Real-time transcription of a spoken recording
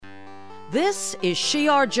This is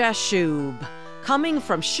Shear Jashub, coming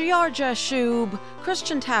from Shear Jashub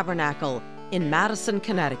Christian Tabernacle in Madison,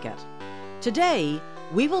 Connecticut. Today,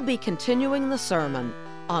 we will be continuing the sermon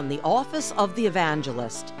on the office of the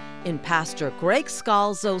evangelist in Pastor Greg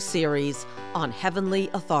Scalzo's series on heavenly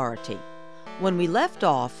authority. When we left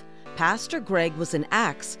off, Pastor Greg was in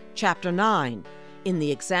Acts chapter 9, in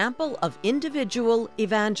the example of individual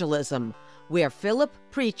evangelism, where Philip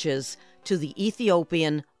preaches to the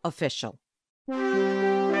Ethiopian official.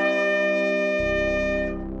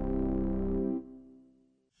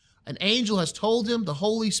 An angel has told him the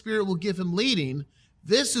Holy Spirit will give him leading.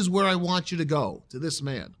 This is where I want you to go, to this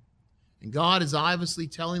man. And God is obviously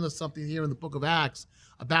telling us something here in the book of Acts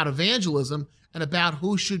about evangelism and about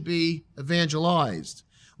who should be evangelized.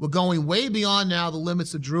 We're going way beyond now the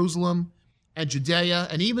limits of Jerusalem and Judea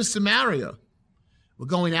and even Samaria. We're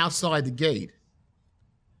going outside the gate.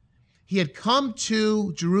 He had come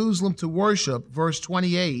to Jerusalem to worship, verse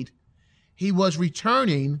 28. He was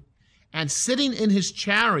returning, and sitting in his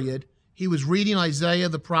chariot, he was reading Isaiah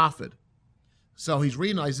the prophet. So he's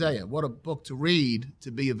reading Isaiah. What a book to read,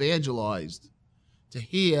 to be evangelized, to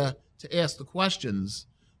hear, to ask the questions,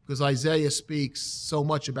 because Isaiah speaks so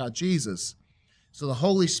much about Jesus. So the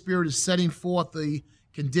Holy Spirit is setting forth the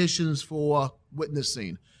conditions for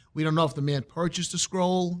witnessing. We don't know if the man purchased a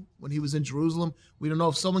scroll when he was in Jerusalem. We don't know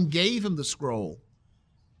if someone gave him the scroll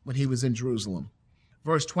when he was in Jerusalem.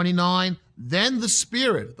 Verse 29, then the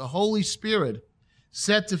Spirit, the Holy Spirit,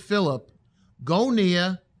 said to Philip, go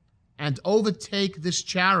near and overtake this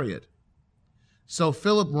chariot. So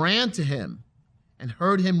Philip ran to him and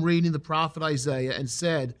heard him reading the prophet Isaiah and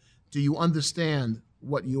said, do you understand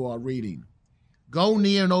what you are reading? Go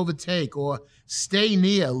near and overtake, or stay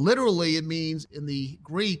near. Literally, it means in the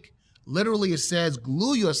Greek, literally it says,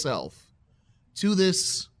 glue yourself to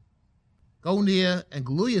this, go near and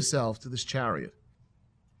glue yourself to this chariot.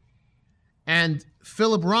 And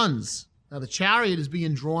Philip runs. Now, the chariot is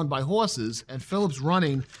being drawn by horses, and Philip's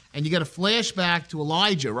running, and you get a flashback to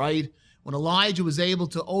Elijah, right? When Elijah was able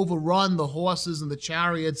to overrun the horses and the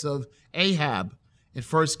chariots of Ahab in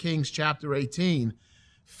 1 Kings chapter 18.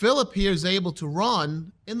 Philip here is able to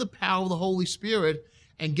run in the power of the Holy Spirit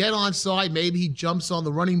and get on side. Maybe he jumps on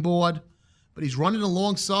the running board, but he's running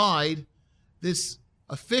alongside this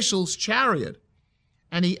official's chariot.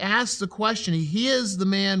 And he asks the question. He hears the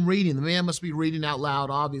man reading. The man must be reading out loud,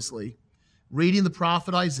 obviously, reading the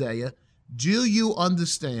prophet Isaiah. Do you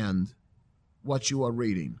understand what you are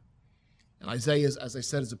reading? And Isaiah, as I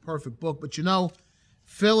said, is a perfect book. But you know,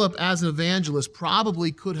 Philip, as an evangelist,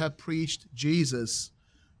 probably could have preached Jesus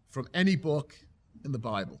from any book in the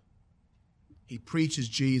Bible. He preaches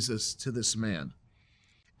Jesus to this man.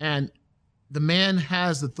 And the man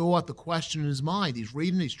has the thought, the question in his mind. He's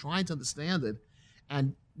reading, he's trying to understand it.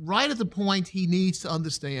 And right at the point he needs to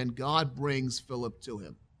understand, God brings Philip to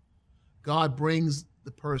him. God brings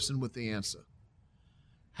the person with the answer.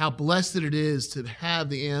 How blessed it is to have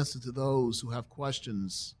the answer to those who have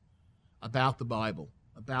questions about the Bible,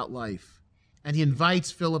 about life. And he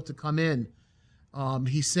invites Philip to come in.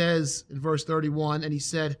 He says in verse 31, and he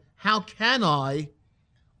said, how can I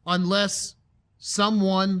unless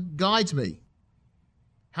someone guides me?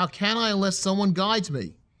 How can I unless someone guides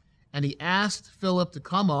me? And he asked Philip to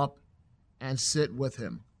come up and sit with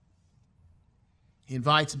him. He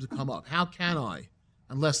invites him to come up. How can I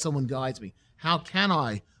unless someone guides me? How can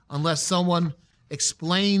I unless someone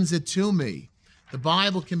explains it to me? The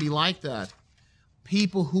Bible can be like that.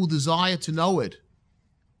 People who desire to know it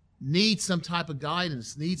need some type of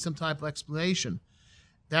guidance, need some type of explanation.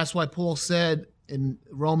 That's why Paul said in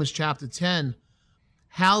Romans chapter 10,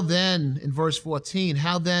 how then, in verse 14,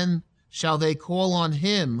 how then shall they call on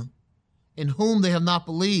him in whom they have not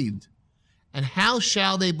believed? And how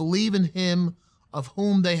shall they believe in him of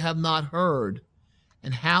whom they have not heard?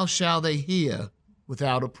 And how shall they hear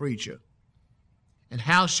without a preacher? And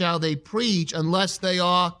how shall they preach unless they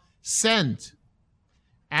are sent?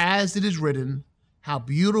 As it is written, how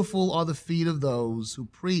beautiful are the feet of those who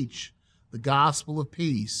preach the gospel of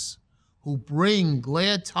peace, who bring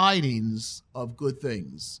glad tidings of good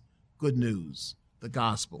things, good news, the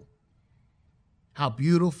gospel. How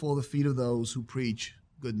beautiful are the feet of those who preach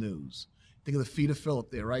good news. Think of the feet of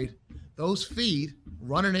Philip there, right? Those feet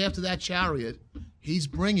running after that chariot, he's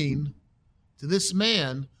bringing to this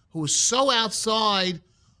man who is so outside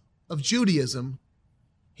of Judaism,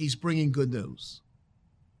 he's bringing good news.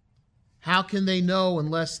 How can they know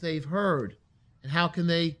unless they've heard? And how can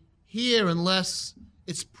they hear unless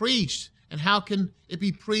it's preached? And how can it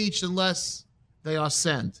be preached unless they are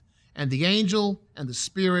sent? And the angel and the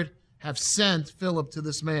Spirit have sent Philip to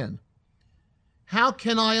this man. How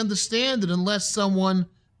can I understand it unless someone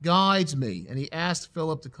guides me? And he asked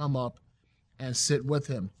Philip to come up and sit with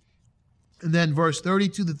him. And then verse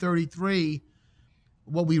 32 to 33,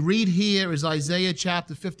 what we read here is Isaiah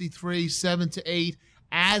chapter 53, 7 to 8,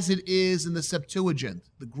 as it is in the Septuagint,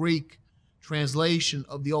 the Greek translation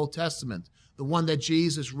of the Old Testament, the one that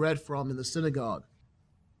Jesus read from in the synagogue.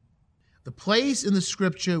 The place in the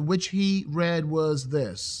scripture which he read was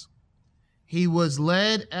this: He was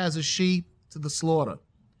led as a sheep to the slaughter,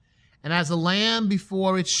 and as a lamb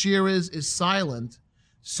before its shearers is silent,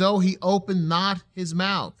 so he opened not his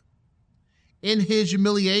mouth. In his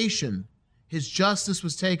humiliation, his justice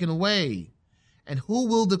was taken away. And who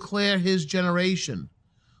will declare his generation?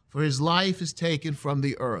 For his life is taken from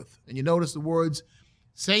the earth. And you notice the words,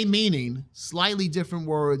 same meaning, slightly different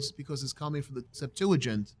words, because it's coming from the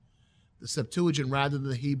Septuagint rather than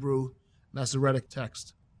the Hebrew Masoretic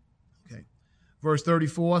text. Okay. Verse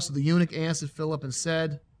 34, so the eunuch answered Philip and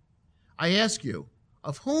said, I ask you,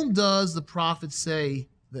 of whom does the prophet say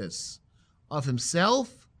this? Of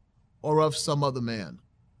himself or of some other man?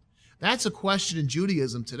 That's a question in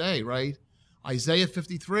Judaism today, right? Isaiah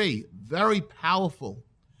 53, very powerful,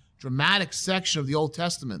 dramatic section of the Old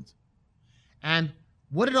Testament. And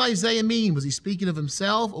what did Isaiah mean? Was he speaking of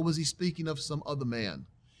himself or was he speaking of some other man?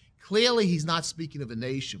 Clearly, he's not speaking of a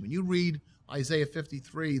nation. When you read Isaiah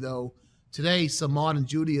 53, though, today some modern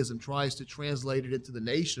Judaism tries to translate it into the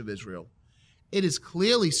nation of Israel. It is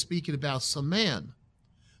clearly speaking about some man,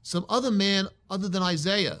 some other man other than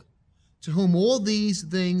Isaiah, to whom all these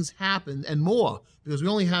things happened and more, because we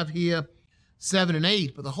only have here 7 and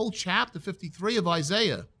 8, but the whole chapter 53 of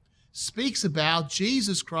Isaiah speaks about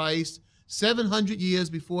Jesus Christ 700 years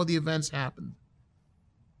before the events happened.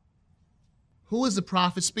 Who is the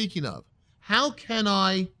prophet speaking of? How can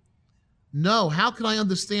I know? How can I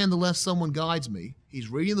understand unless someone guides me? He's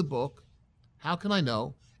reading the book. How can I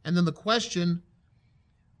know? And then the question,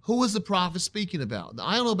 who is the prophet speaking about? Now,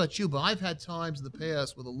 I don't know about you, but I've had times in the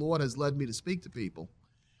past where the Lord has led me to speak to people.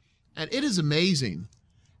 And it is amazing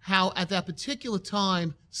how at that particular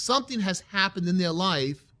time, something has happened in their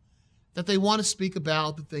life that they want to speak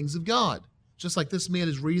about the things of God. Just like this man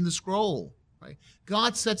is reading the scroll, right?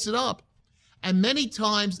 God sets it up. And many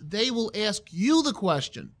times they will ask you the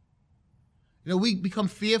question. You know, we become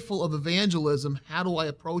fearful of evangelism. How do I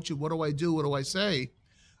approach it? What do I do? What do I say?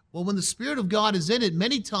 Well, when the Spirit of God is in it,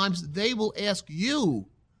 many times they will ask you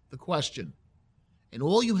the question. And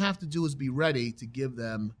all you have to do is be ready to give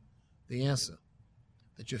them the answer.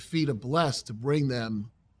 That your feet are blessed to bring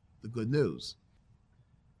them the good news.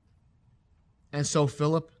 And so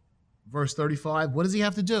Philip, verse 35, what does he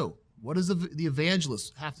have to do? What does the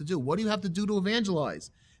evangelist have to do? What do you have to do to evangelize?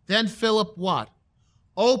 Then Philip what?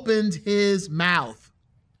 Opened his mouth.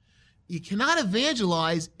 You cannot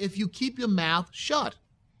evangelize if you keep your mouth shut.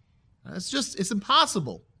 It's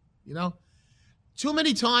impossible, you know. Too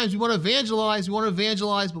many times we want to evangelize,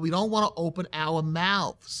 but we don't want to open our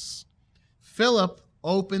mouths. Philip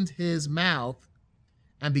opened his mouth,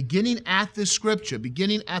 and beginning at this scripture,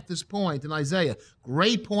 beginning at this point in Isaiah,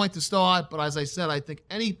 great point to start, but as I said, I think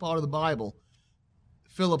any part of the Bible,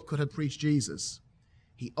 Philip could have preached Jesus.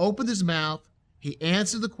 He opened his mouth, he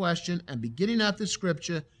answered the question, and beginning at this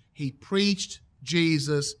scripture, he preached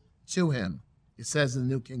Jesus to him. It says in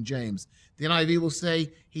the New King James. The NIV will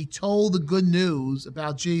say, he told the good news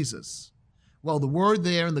about Jesus. Well, the word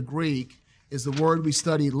there in the Greek is the word we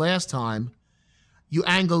studied last time,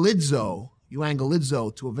 euangelizo,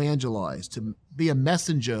 to evangelize, to be a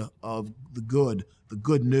messenger of the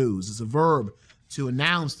good news. It's a verb to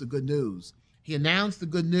announce the good news. He announced the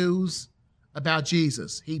good news about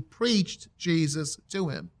Jesus. He preached Jesus to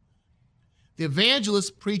him. The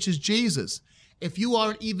evangelist preaches Jesus. If you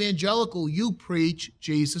are an evangelical, you preach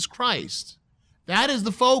Jesus Christ. That is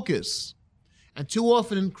the focus. And too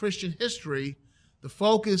often in Christian history, the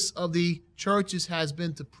focus of the churches has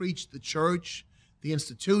been to preach the church, the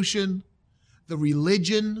institution, the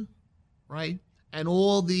religion, right? And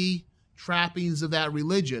all the trappings of that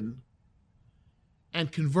religion, and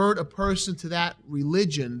convert a person to that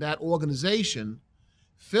religion, that organization.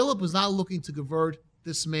 Philip was not looking to convert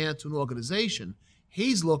this man to an organization.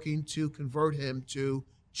 He's looking to convert him to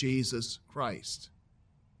Jesus Christ.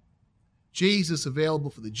 Jesus available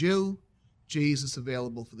for the Jew, Jesus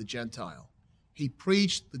available for the Gentile. He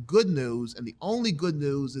preached the good news, and the only good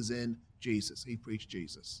news is in Jesus. He preached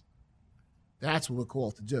Jesus. That's what we're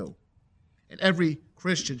called to do. And every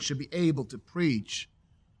Christian should be able to preach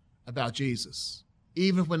about Jesus.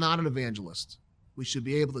 Even if we're not an evangelist, we should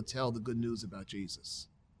be able to tell the good news about Jesus.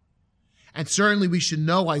 And certainly we should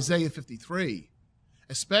know Isaiah 53,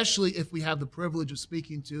 especially if we have the privilege of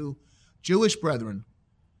speaking to Jewish brethren,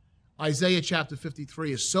 Isaiah chapter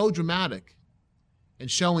 53 is so dramatic in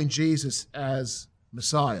showing Jesus as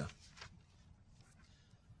Messiah.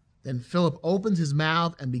 Then Philip opened his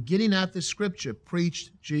mouth and, beginning at this scripture,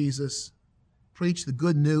 preached the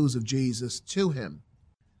good news of Jesus to him.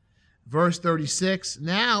 Verse 36,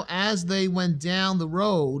 now as they went down the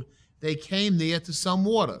road, they came near to some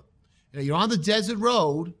water. You're on the desert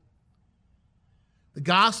road, the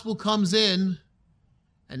gospel comes in,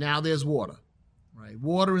 and now there's water, right?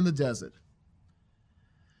 Water in the desert.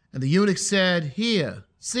 And the eunuch said, here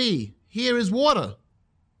is water.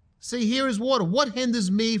 See, here is water. What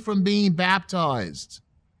hinders me from being baptized?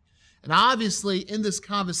 And obviously, in this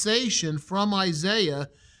conversation from Isaiah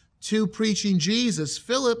to preaching Jesus,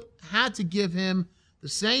 Philip had to give him the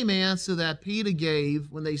same answer that Peter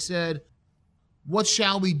gave when they said, what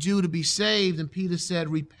shall we do to be saved? And Peter said,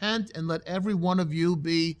 repent and let every one of you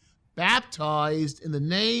be baptized in the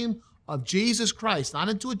name of Jesus Christ. Not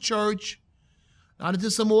into a church, not into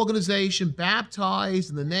some organization, baptized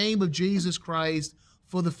in the name of Jesus Christ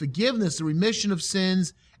for the forgiveness, the remission of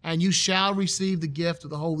sins, and you shall receive the gift of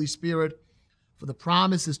the Holy Spirit. For the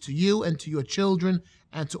promise is to you and to your children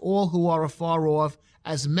and to all who are afar off,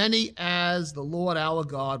 as many as the Lord our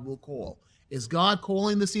God will call. Is God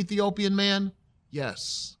calling this Ethiopian man?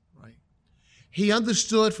 Yes, right. He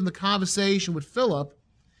understood from the conversation with Philip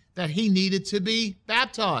that he needed to be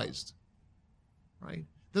baptized, right?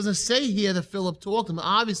 It doesn't say here that Philip talked to him.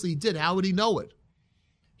 Obviously he did. How would he know it?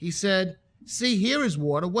 He said, see, here is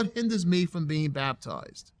water. What hinders me from being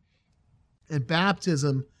baptized? And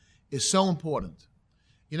baptism is so important.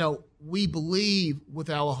 We believe with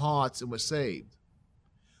our hearts and we're saved.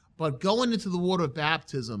 But going into the water of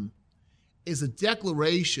baptism is a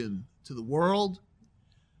declaration to the world,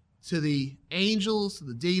 to the angels, to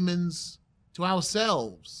the demons, to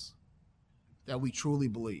ourselves, that we truly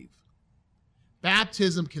believe.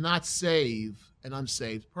 Baptism cannot save an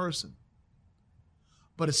unsaved person.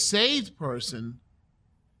 But a saved person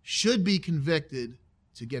should be convicted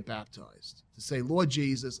to get baptized, to say, Lord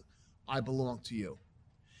Jesus, I belong to you.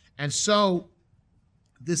 And so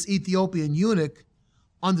this Ethiopian eunuch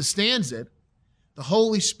understands it. The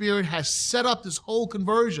Holy Spirit has set up this whole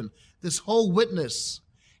conversion, this whole witness.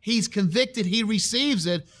 He's convicted, he receives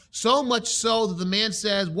it, so much so that the man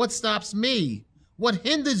says, what stops me? What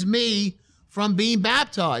hinders me from being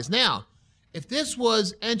baptized? Now, if this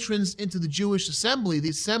was entrance into the Jewish assembly, the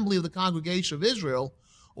assembly of the congregation of Israel,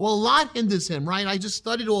 well, a lot hinders him, right? I just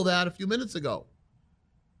studied all that a few minutes ago.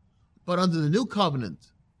 But under the new covenant,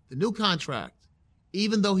 the new contract,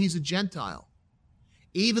 even though he's a Gentile,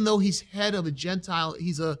 even though he's head of a Gentile,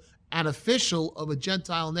 he's an official of a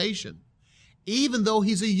Gentile nation, even though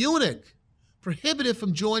he's a eunuch, prohibited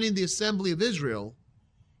from joining the assembly of Israel,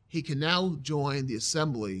 he can now join the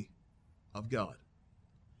assembly of God.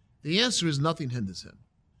 The answer is nothing hinders him.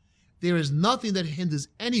 There is nothing that hinders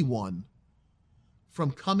anyone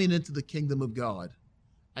from coming into the kingdom of God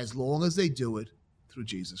as long as they do it through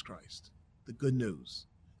Jesus Christ. The good news.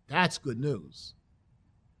 That's good news.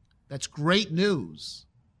 That's great news.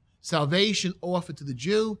 Salvation offered to the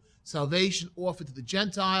Jew, salvation offered to the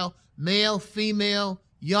Gentile, male, female,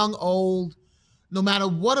 young, old. No matter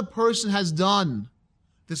what a person has done,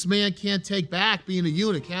 this man can't take back being a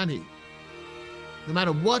eunuch, can he? No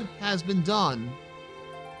matter what has been done,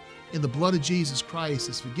 in the blood of Jesus Christ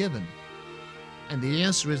is forgiven. And the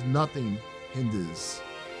answer is nothing hinders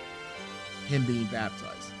him being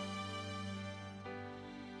baptized.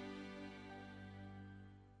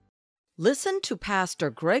 Listen to Pastor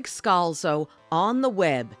Greg Scalzo on the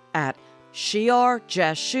web at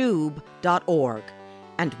shiarjashub.org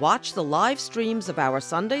and watch the live streams of our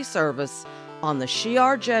Sunday service on the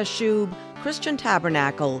Shiar Jashub Christian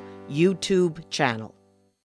Tabernacle YouTube channel.